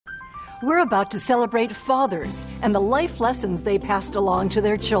We're about to celebrate fathers and the life lessons they passed along to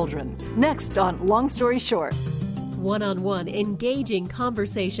their children. Next on Long Story Short. One-on-one, engaging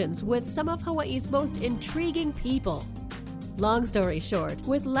conversations with some of Hawaii's most intriguing people. Long Story Short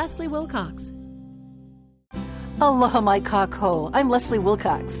with Leslie Wilcox. Aloha, my kako. I'm Leslie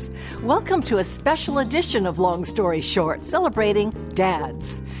Wilcox. Welcome to a special edition of Long Story Short, celebrating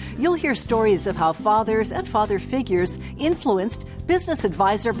dads. You'll hear stories of how fathers and father figures influenced business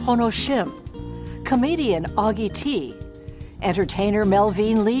advisor Pono Shim, comedian Augie T, entertainer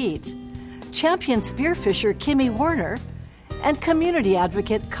Melvin Lead, champion spearfisher Kimmy Werner, and community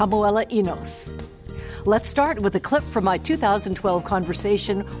advocate Kamuela Enos. Let's start with a clip from my 2012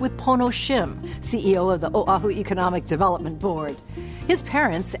 conversation with Pono Shim, CEO of the Oahu Economic Development Board. His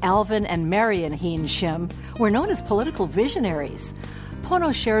parents, Alvin and Marion Heen Shim, were known as political visionaries.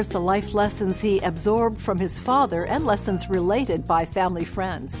 Pono shares the life lessons he absorbed from his father and lessons related by family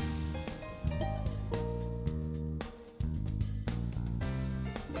friends.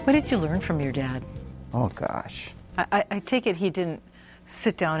 What did you learn from your dad? Oh, gosh. I take it he didn't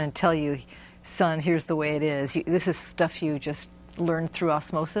sit down and tell you, son, here's the way it is. This is stuff you just learned through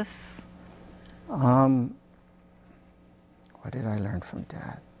osmosis? What did I learn from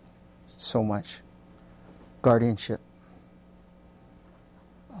Dad? So much. Guardianship.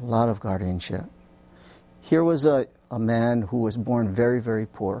 A lot of guardianship. Here was a man who was born very, very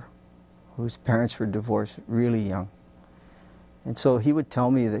poor, whose parents were divorced really young. And so he would tell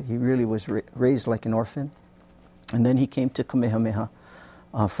me that he really was raised like an orphan. And then he came to Kamehameha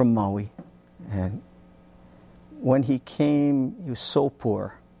from Maui. And when he came, he was so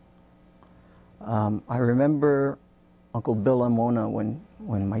poor. I remember Uncle Bill Amona,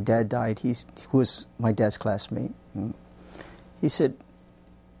 when my dad died, he was my dad's classmate. He said,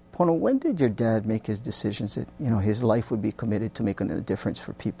 Pono, when did your dad make his decisions that his life would be committed to making a difference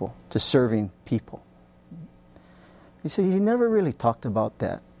for people, to serving people? He said, he never really talked about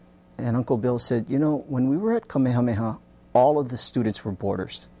that. And Uncle Bill said, when we were at Kamehameha, all of the students were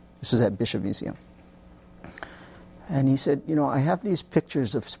boarders. This was at Bishop Museum. And he said, I have these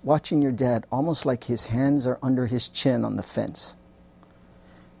pictures of watching your dad almost like his hands are under his chin on the fence.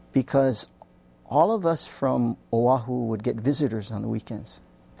 Because all of us from Oahu would get visitors on the weekends.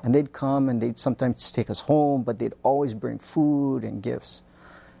 And they'd come and they'd sometimes take us home, but they'd always bring food and gifts.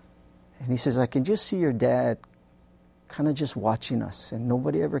 And he says, I can just see your dad kind of just watching us, and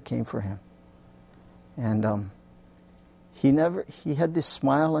nobody ever came for him. And he had this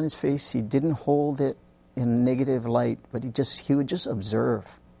smile on his face. He didn't hold it in a negative light, but he would just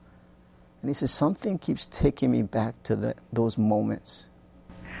observe. And he says, something keeps taking me back to those moments.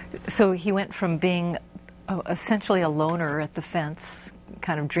 So he went from being essentially a loner at the fence,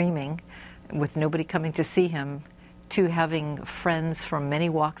 kind of dreaming, with nobody coming to see him, to having friends from many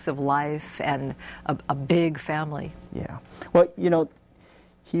walks of life and a big family. Yeah. Well,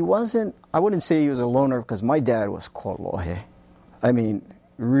 I wouldn't say he was a loner, because my dad was kolohe. I mean,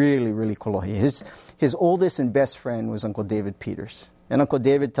 really, really kolohe. His oldest and best friend was Uncle David Peters. And Uncle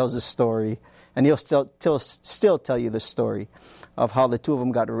David tells a story, and he'll still tell you the story of how the two of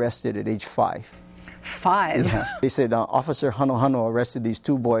them got arrested at age 5. 5? Yeah. They said Officer Hano arrested these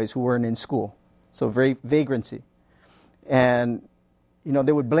two boys who weren't in school. So vagrancy. And,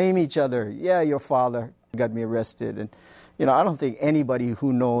 they would blame each other. Yeah, your father got me arrested. And, I don't think anybody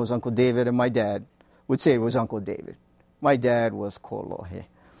who knows Uncle David and my dad would say it was Uncle David. My dad was kolohe.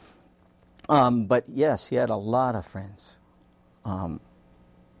 But yes, he had a lot of friends.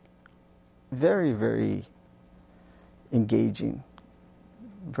 Very, very engaging,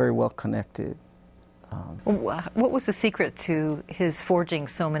 very well connected. What was the secret to his forging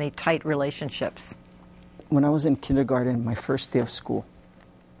so many tight relationships? When I was in kindergarten, my first day of school,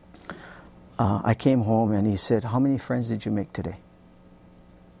 I came home and he said, how many friends did you make today?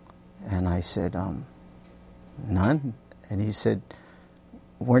 And I said, none. And he said,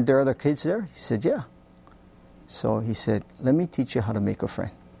 weren't there other kids there? He said, yeah. So he said, let me teach you how to make a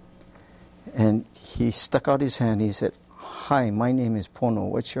friend. And he stuck out his hand. He said, hi, my name is Pono.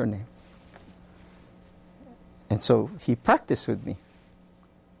 What's your name? And so he practiced with me.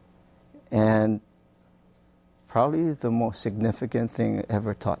 And probably the most significant thing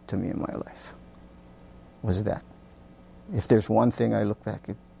ever taught to me in my life was that. If there's one thing I look back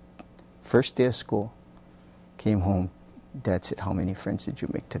at, first day of school, came home, Dad said, how many friends did you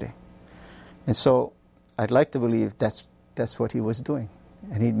make today? And so I'd like to believe that's what he was doing.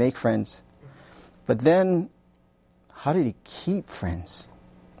 And he'd make friends. But then, how did he keep friends?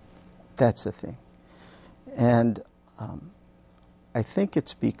 That's the thing. And I think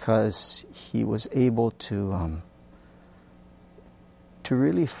it's because he was able to to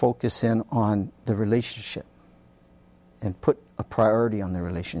really focus in on the relationship and put a priority on the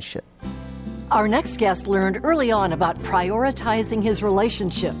relationship. Our next guest learned early on about prioritizing his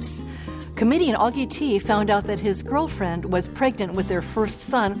relationships. Comedian Augie T. found out that his girlfriend was pregnant with their first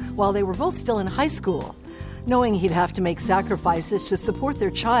son while they were both still in high school. Knowing he'd have to make sacrifices to support their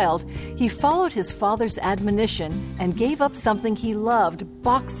child, he followed his father's admonition and gave up something he loved,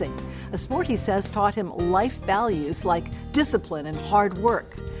 boxing, a sport he says taught him life values like discipline and hard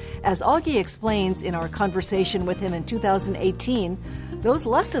work. As Augie explains in our conversation with him in 2018, those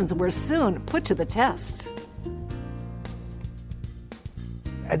lessons were soon put to the test.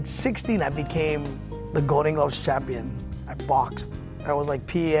 At 16, I became the Golden Gloves champion. I boxed. I was like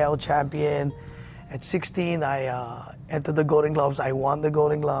PAL champion. At 16, I entered the Golden Gloves. I won the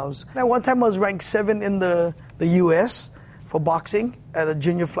Golden Gloves. At one time, I was ranked 7 in the U.S. for boxing at a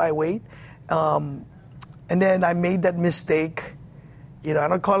junior flyweight. And then I made that mistake. You know, I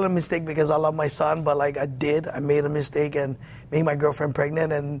don't call it a mistake because I love my son, but like I did. I made a mistake and made my girlfriend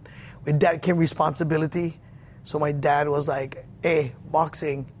pregnant. And with that came responsibility. So my dad was like, hey,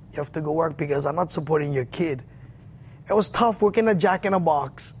 boxing, you have to go work because I'm not supporting your kid. It was tough working at Jack in a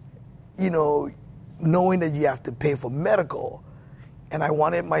Box, you know, knowing that you have to pay for medical. And I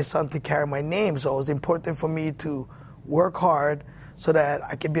wanted my son to carry my name, so it was important for me to work hard so that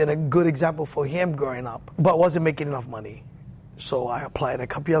I could be a good example for him growing up. But I wasn't making enough money. So I applied at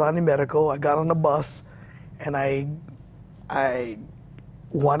Kapiolani Medical. I got on the bus, and I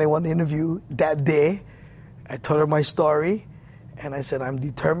wanted one interview that day. I told her my story, and I said, I'm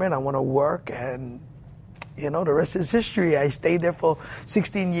determined, I want to work, and, you know, the rest is history. I stayed there for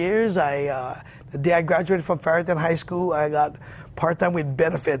 16 years. The day I graduated from Farrington High School, I got part-time with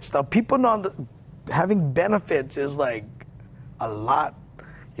benefits. Now, people know having benefits is like a lot.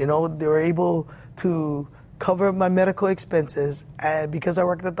 You know, they were able to cover my medical expenses, and because I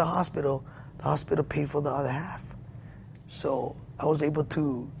worked at the hospital paid for the other half. So I was able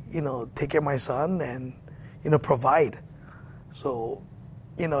to, you know, take care of my son and, you know, provide. So,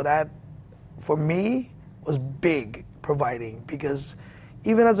 you know, that for me was big, providing, because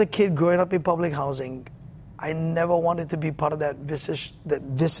even as a kid growing up in public housing, I never wanted to be part of that vicious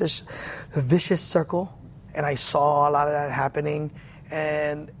circle. And I saw a lot of that happening.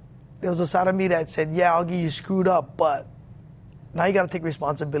 And there was a side of me that said, yeah, Augie, you screwed up, but now you got to take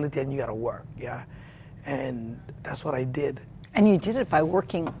responsibility and you got to work, yeah? And that's what I did. And you did it by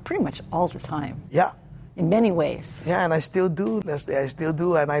working pretty much all the time. Yeah. In many ways. Yeah, and I still do, Leslie. I still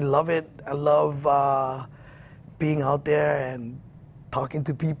do, and I love it. I love being out there and talking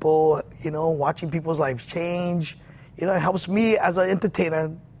to people, you know, watching people's lives change. You know, it helps me as an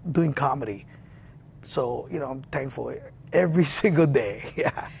entertainer doing comedy. So, you know, I'm thankful every single day.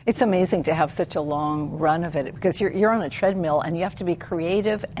 Yeah. It's amazing to have such a long run of it because you're on a treadmill and you have to be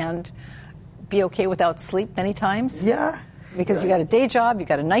creative and be okay without sleep many times. Yeah. Because you got a day job, you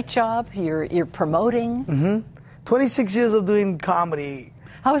got a night job, you're promoting. Mm-hmm. 26 years of doing comedy.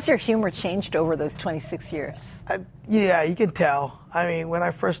 How has your humor changed over those 26 years? Yeah, you can tell. I mean, when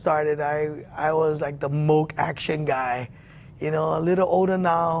I first started, I was like the moke action guy. You know, a little older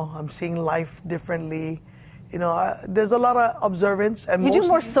now, I'm seeing life differently. You know, there's a lot of observance. And you do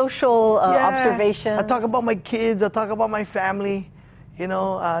more social observations. I talk about my kids, I talk about my family. You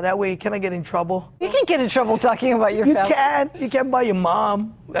know, that way, can I get in trouble? You can get in trouble talking about your family. You can by your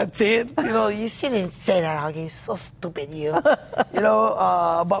mom. That's it. You know, you shouldn't say that, Augie. So stupid, you. You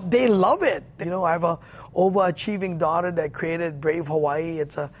know, but they love it. You know, I have a overachieving daughter that created Brave Hawaii.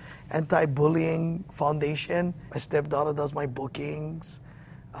 It's a anti-bullying foundation. My stepdaughter does my bookings.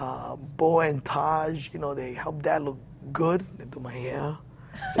 Bo and Taj, you know, they help dad look good. They do my hair.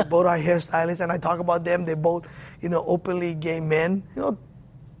 They both are hairstylists, and I talk about them. They both, you know, openly gay men. You know,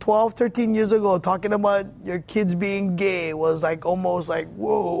 12, 13 years ago, talking about your kids being gay was like almost like,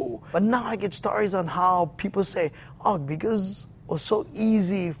 whoa. But now I get stories on how people say, oh, because it was so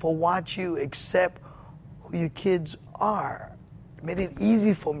easy for watch you accept who your kids are. It made it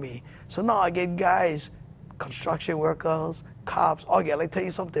easy for me. So now I get guys, construction workers, cops. Oh, yeah, let me tell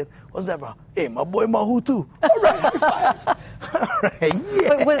you something. What's that, bro? Hey, my boy Mahu too. All right, high five. All right,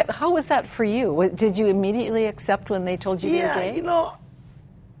 yeah. But how was that for you? Did you immediately accept when they told you you were gay? Yeah, you know,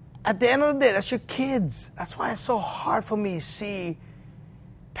 at the end of the day, that's your kids. That's why it's so hard for me to see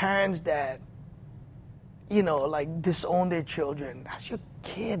parents that, you know, like disown their children. That's your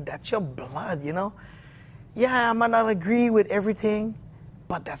kid. That's your blood, you know? Yeah, I might not agree with everything,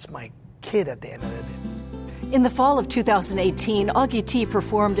 but that's my kid at the end of the day. In the fall of 2018, Augie T.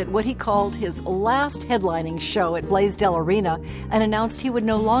 performed at what he called his last headlining show at Blaisdell Arena and announced he would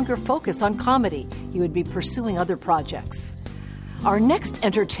no longer focus on comedy. He would be pursuing other projects. Our next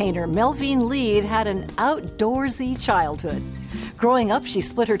entertainer, Melvine Lead, had an outdoorsy childhood. Growing up, she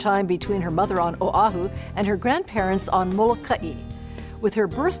split her time between her mother on Oahu and her grandparents on Molokai. With her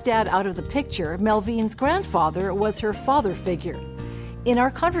birth dad out of the picture, Melvine's grandfather was her father figure. In our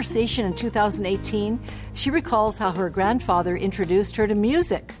conversation in 2018, she recalls how her grandfather introduced her to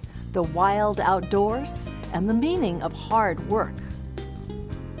music, the wild outdoors, and the meaning of hard work.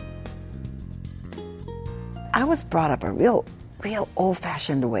 I was brought up a real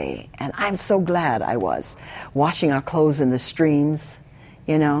old-fashioned way, and I'm so glad I was. Washing our clothes in the streams,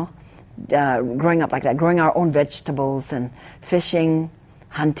 growing up like that, growing our own vegetables and fishing,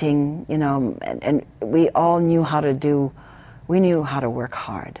 hunting, and we all knew how to work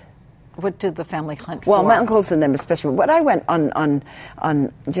hard. What did the family hunt for? Well, my uncles and them especially. But I went on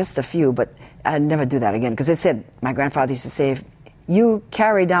just a few, but I'd never do that again because they said, my grandfather used to say, you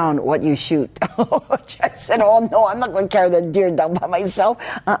carry down what you shoot. I said, oh no, I'm not going to carry the deer down by myself.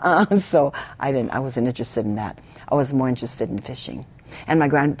 So I wasn't interested in that. I was more interested in fishing. And my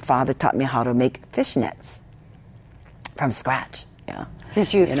grandfather taught me how to make fish nets from scratch. Did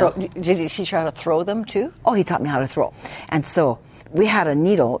she try to throw them too? Oh, he taught me how to throw. And so we had a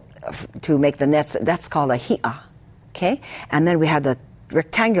needle to make the nets. That's called a hi'a, okay? And then we had the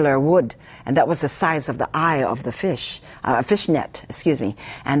rectangular wood, and that was the size of the eye of the fish net,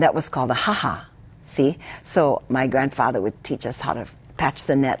 and that was called a haha, see? So my grandfather would teach us how to patch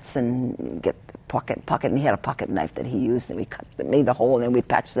the nets and get the pocket, and he had a pocket knife that he used, and we made the hole, and then we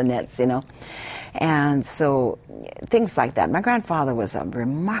patched the nets, And so things like that. My grandfather was a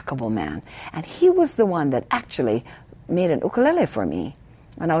remarkable man, and he was the one that actually made an ukulele for me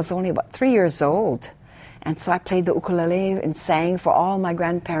when I was only about 3 years old. And so I played the ukulele and sang for all my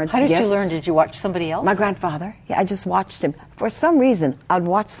grandparents' guests. How did you learn? Did you watch somebody else? My grandfather. Yeah, I just watched him. For some reason, I'd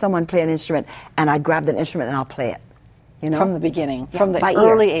watch someone play an instrument, and I'd grab that instrument and I'll play it. From the beginning, yeah, from the by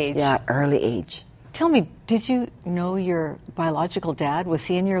early ear. age. Yeah, early age. Tell me, did you know your biological dad? Was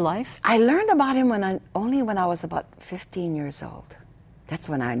he in your life? I learned about him only when I was about 15 years old. That's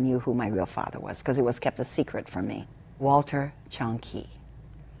when I knew who my real father was, because it was kept a secret from me. Walter Chonki.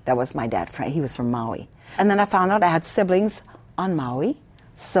 That was my dad. He was from Maui. And then I found out I had siblings on Maui.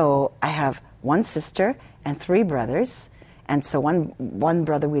 So I have one sister and 3 brothers. And so one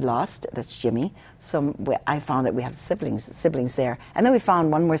brother we lost, that's Jimmy. So I found that we have siblings there. And then we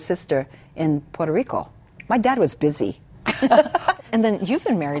found one more sister in Puerto Rico. My dad was busy. And then you've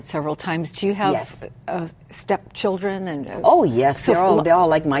been married several times. Do you have yes. Stepchildren? Oh, yes. They're all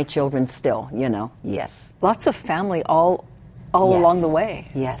like my children still, Yes. Lots of family all yes. along the way.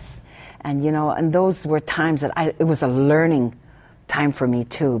 Yes. And, and those were times that it was a learning time for me,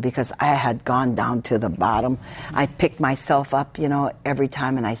 too, because I had gone down to the bottom. I picked myself up, every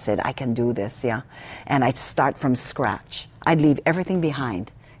time, and I said, I can do this, yeah. And I'd start from scratch. I'd leave everything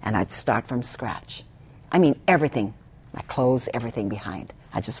behind, and I'd start from scratch. I mean, everything. My clothes, everything behind.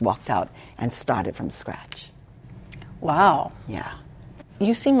 I just walked out and started from scratch. Wow. Yeah.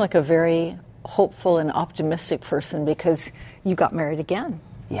 You seem like a very hopeful and optimistic person because you got married again.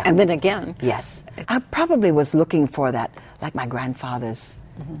 Yeah. And then again. Yes. I probably was looking for that, like my grandfather's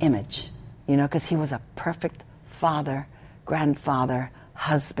image, because he was a perfect father, grandfather,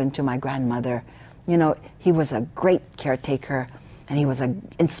 husband to my grandmother. He was a great caretaker, and he was an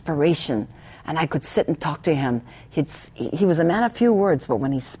inspiration. And I could sit and talk to him. He was a man of few words, but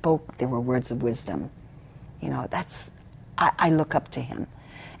when he spoke, they were words of wisdom. I look up to him.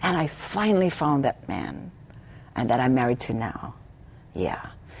 And I finally found that man, and that I'm married to now. Yeah.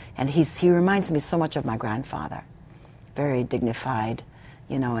 And he reminds me so much of my grandfather. Very dignified,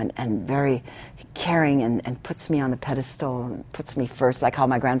 and very caring, and puts me on the pedestal, and puts me first, like how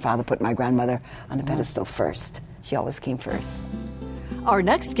my grandfather put my grandmother on the pedestal first. She always came first. Our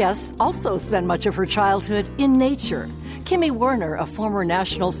next guest also spent much of her childhood in nature. Kimmy Werner, a former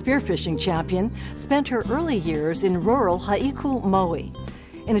national spearfishing champion, spent her early years in rural Haiku, Maui.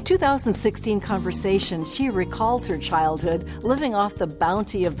 In a 2016 conversation, she recalls her childhood living off the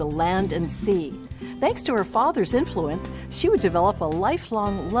bounty of the land and sea. Thanks to her father's influence, she would develop a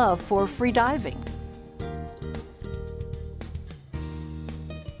lifelong love for freediving.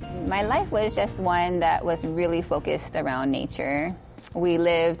 My life was just one that was really focused around nature. We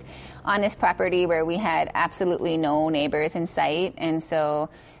lived on this property where we had absolutely no neighbors in sight, and so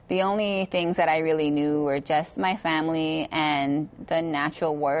the only things that I really knew were just my family and the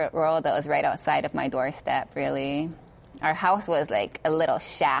natural world that was right outside of my doorstep, really. Our house was like a little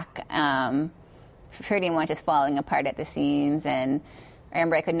shack, pretty much just falling apart at the seams, and I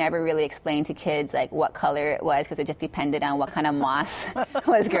remember I could never really explain to kids like what color it was because it just depended on what kind of moss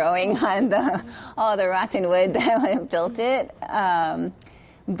was growing on all the rotten wood that built it.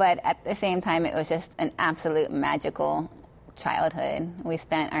 But at the same time, it was just an absolute magical childhood. We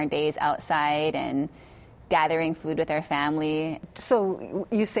spent our days outside and gathering food with our family. So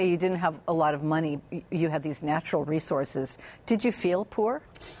you say you didn't have a lot of money. You had these natural resources. Did you feel poor?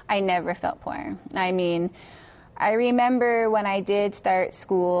 I never felt poor. I mean, I remember when I did start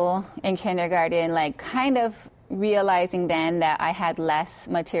school in kindergarten, like kind of realizing then that I had less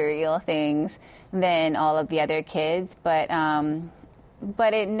material things than all of the other kids, but I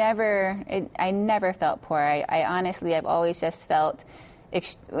never felt poor. I honestly, I've always just felt,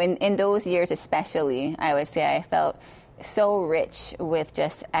 in those years especially, I would say I felt so rich with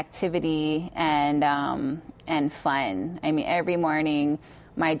just activity and fun. I mean, every morning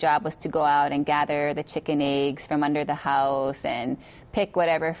my job was to go out and gather the chicken eggs from under the house and pick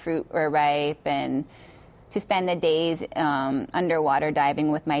whatever fruit were ripe and to spend the days underwater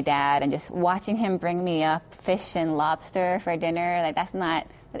diving with my dad and just watching him bring me up fish and lobster for dinner. Like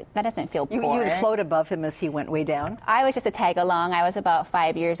that doesn't feel poor. You would float above him as he went way down? I was just a tag along. I was about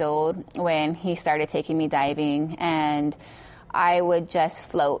 5 years old when he started taking me diving, and I would just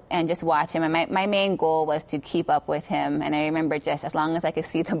float and just watch him. And my main goal was to keep up with him. And I remember just as long as I could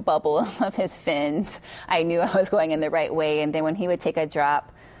see the bubbles of his fins, I knew I was going in the right way. And then when he would take a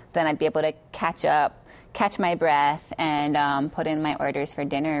drop, then I'd be able to catch my breath, and put in my orders for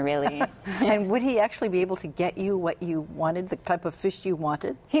dinner, really. And would he actually be able to get you what you wanted, the type of fish you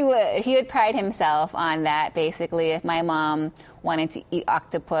wanted? He would pride himself on that, basically. If my mom wanted to eat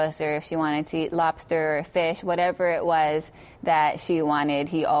octopus or if she wanted to eat lobster or fish, whatever it was that she wanted,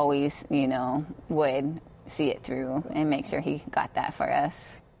 he always, would see it through and make sure he got that for us.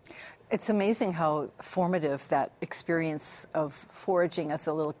 It's amazing how formative that experience of foraging as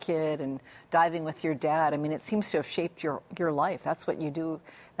a little kid and diving with your dad. I mean, it seems to have shaped your life. That's what you do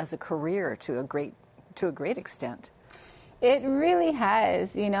as a career to a great extent. It really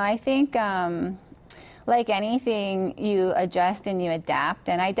has. I think like anything, you adjust and you adapt.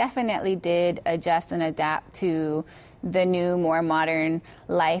 And I definitely did adjust and adapt to the new, more modern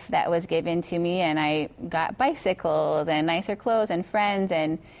life that was given to me. And I got bicycles and nicer clothes and friends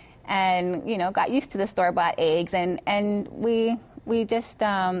and got used to the store-bought eggs, and we just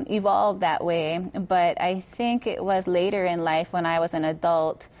evolved that way. But I think it was later in life when I was an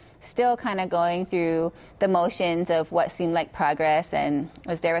adult, still kind of going through the motions of what seemed like progress, and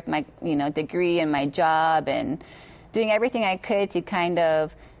was there with my degree and my job and doing everything I could to kind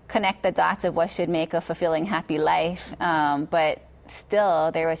of connect the dots of what should make a fulfilling, happy life. But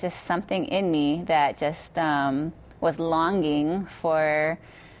still, there was just something in me that just was longing for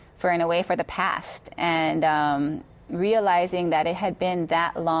the past, and realizing that it had been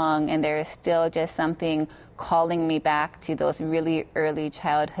that long and there is still just something calling me back to those really early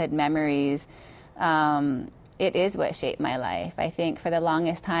childhood memories. It is what shaped my life. I think for the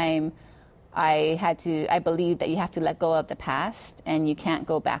longest time I believed that you have to let go of the past and you can't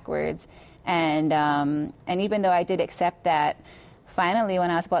go backwards. And even though I did accept that, finally when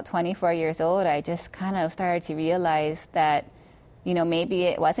I was about 24 years old, I just kind of started to realize that maybe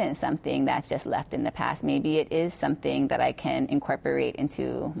it wasn't something that's just left in the past. Maybe it is something that I can incorporate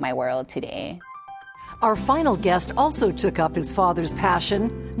into my world today. Our final guest also took up his father's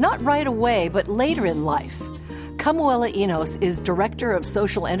passion, not right away, but later in life. Kamuela Enos is Director of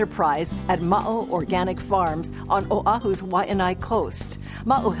Social Enterprise at Ma'o Organic Farms on Oahu's Waianae Coast.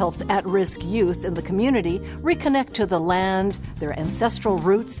 Ma'o helps at-risk youth in the community reconnect to the land, their ancestral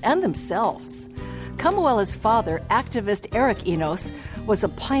roots, and themselves. Kamuela's father, activist Eric Enos, was a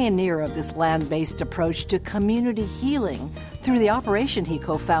pioneer of this land-based approach to community healing through the operation he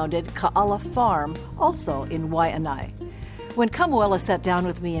co-founded, Ka'ala Farm, also in Waianae. When Kamuela sat down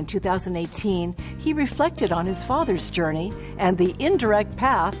with me in 2018, he reflected on his father's journey and the indirect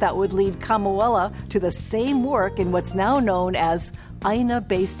path that would lead Kamuela to the same work in what's now known as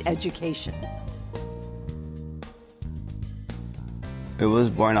Aina-based education. It was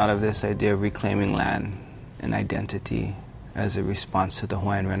born out of this idea of reclaiming land and identity as a response to the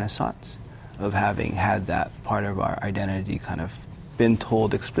Hawaiian Renaissance, of having had that part of our identity kind of been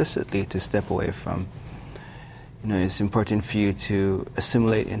told explicitly to step away from. It's important for you to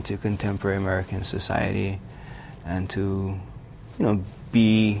assimilate into contemporary American society and to,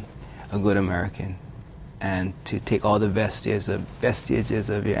 be a good American, and to take all the vestiges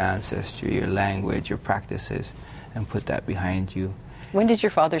of your ancestry, your language, your practices, and put that behind you. When did your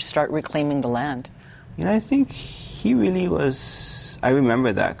father start reclaiming the land? I think he really was, I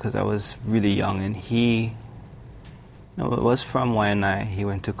remember that because I was really young, and he No, it was from Waianae. He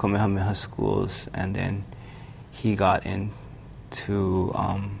went to Kamehameha schools, and then he got into,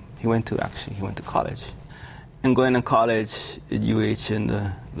 he went to college. And going to college at UH in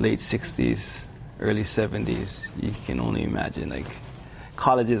the late 60s, early 70s, you can only imagine, like,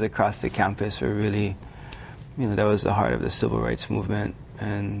 colleges across the campus were really, that was the heart of the civil rights movement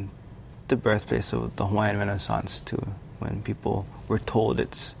and the birthplace of the Hawaiian Renaissance, too, when people were told you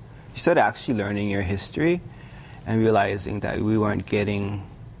started actually learning your history and realizing that we weren't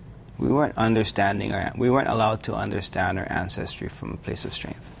understanding, we weren't allowed to understand our ancestry from a place of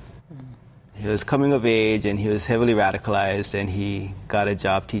strength. He was coming of age and he was heavily radicalized, and he got a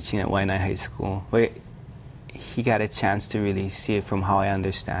job teaching at Waianae High School, where he got a chance to really see it from how I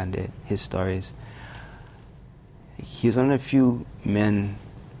understand it, his stories. He was one of the few men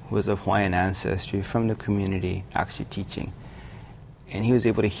who was of Hawaiian ancestry from the community actually teaching. And he was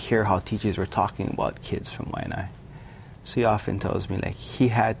able to hear how teachers were talking about kids from Waianae. So he often tells me, like, he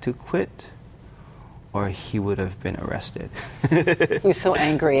had to quit or he would have been arrested. He was so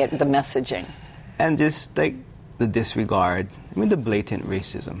angry at the messaging. And just, like, the disregard, the blatant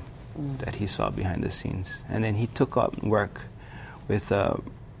racism that he saw behind the scenes. And then he took up work with an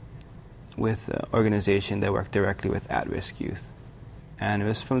organization that worked directly with at-risk youth. And it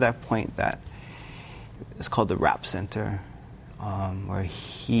was from that point that it's called the RAP Center, where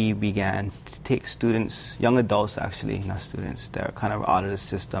he began to take students, young adults actually, not students, that are kind of out of the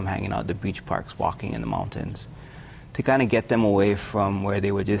system, hanging out at the beach parks, walking in the mountains, to kind of get them away from where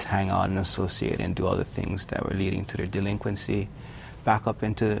they would just hang out and associate and do all the things that were leading to their delinquency, back up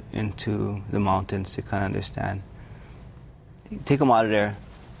into the mountains to kind of understand, take them out of their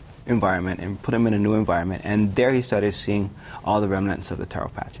environment and put them in a new environment. And there he started seeing all the remnants of the taro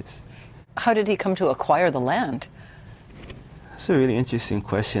patches. How did he come to acquire the land? That's a really interesting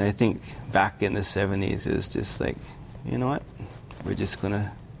question. I think back in the 70s, it was just like, you know what, we're just going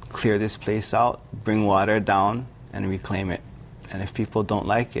to clear this place out, bring water down, and reclaim it. And if people don't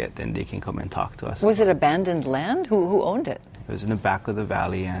like it, then they can come and talk to us. Was it abandoned land? Who owned it? It was in the back of the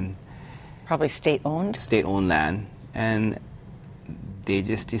valley, and probably state-owned? State-owned land. And they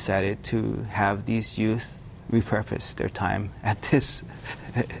just decided to have these youth repurpose their time at this.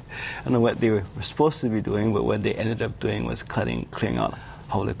 I don't know what they were supposed to be doing, but what they ended up doing was clearing out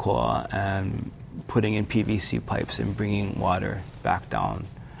Haulekoa and putting in PVC pipes and bringing water back down.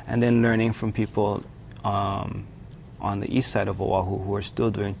 And then learning from people on the east side of Oahu who are still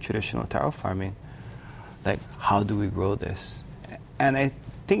doing traditional taro farming, like, how do we grow this? And I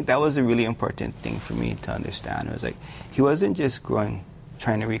think that was a really important thing for me to understand. It was like, he wasn't just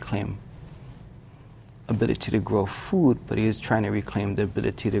trying to reclaim ability to grow food, but he is trying to reclaim the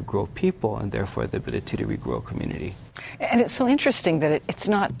ability to grow people, and therefore the ability to regrow community. And it's so interesting that it's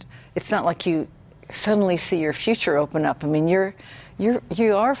not like you suddenly see your future open up. I mean, you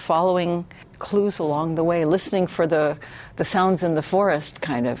are following clues along the way, listening for the sounds in the forest,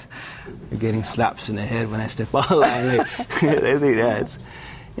 kind of. You're getting slaps in the head when I step out of line.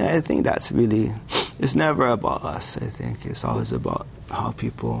 I think that's really, it's never about us. I think it's always about how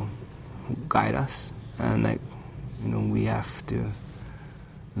people guide us. And we have to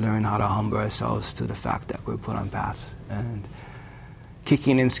learn how to humble ourselves to the fact that we're put on paths. And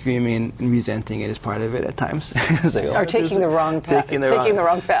kicking and screaming and resenting it is part of it at times. It's like, or taking the wrong path. Taking the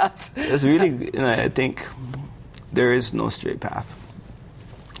wrong path. It's really, I think there is no straight path.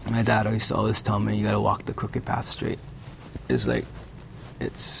 My dad used to always tell me, you got to walk the crooked path straight. It's like,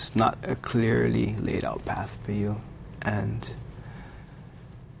 it's not a clearly laid out path for you. And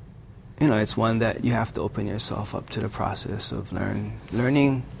it's one that you have to open yourself up to the process of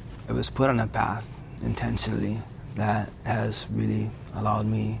learning. I was put on a path intentionally that has really allowed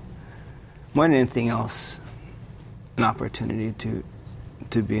me, more than anything else, an opportunity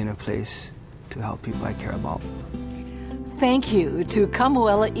to be in a place to help people I care about. Thank you to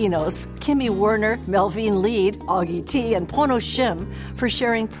Kamuela Enos, Kimmy Werner, Melvin Lead, Augie T, and Pono Shim for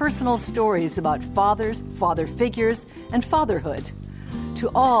sharing personal stories about fathers, father figures, and fatherhood. To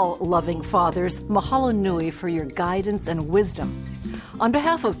all loving fathers, mahalo nui for your guidance and wisdom. On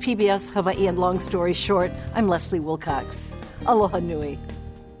behalf of PBS Hawaii and Long Story Short, I'm Leslie Wilcox. Aloha nui.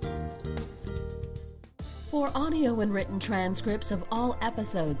 For audio and written transcripts of all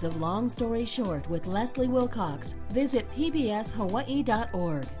episodes of Long Story Short with Leslie Wilcox, visit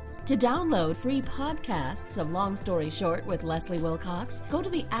pbshawaii.org. To download free podcasts of Long Story Short with Leslie Wilcox, go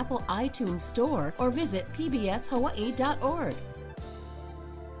to the Apple iTunes Store or visit pbshawaii.org.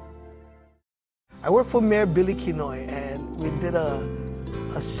 I worked for Mayor Billy Kinoi, and we did a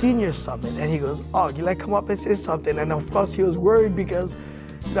senior summit, and he goes, "Oh, you like come up and say something?" And of course he was worried because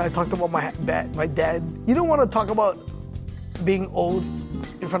I talked about my dad. You don't want to talk about being old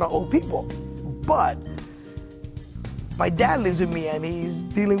in front of old people. But my dad lives with me and he's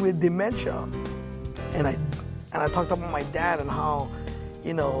dealing with dementia. And I talked about my dad and how,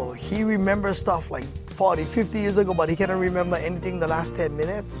 you know, he remembers stuff like 40, 50 years ago, but he can't remember anything the last 10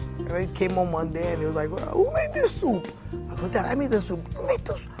 minutes. And he came home one day and he was like, well, who made this soup? I go, Dad, I made the soup. You made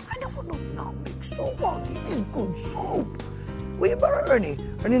this? I never know now make soup, Augie. It's good soup. Where about Ernie?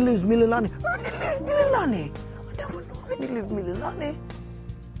 Ernie lives Mililani. Ernie lives Mililani. I never know Ernie lives Mililani.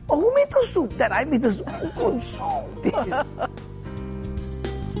 Oh, who made the soup? Dad, I made the soup. Good soup. This.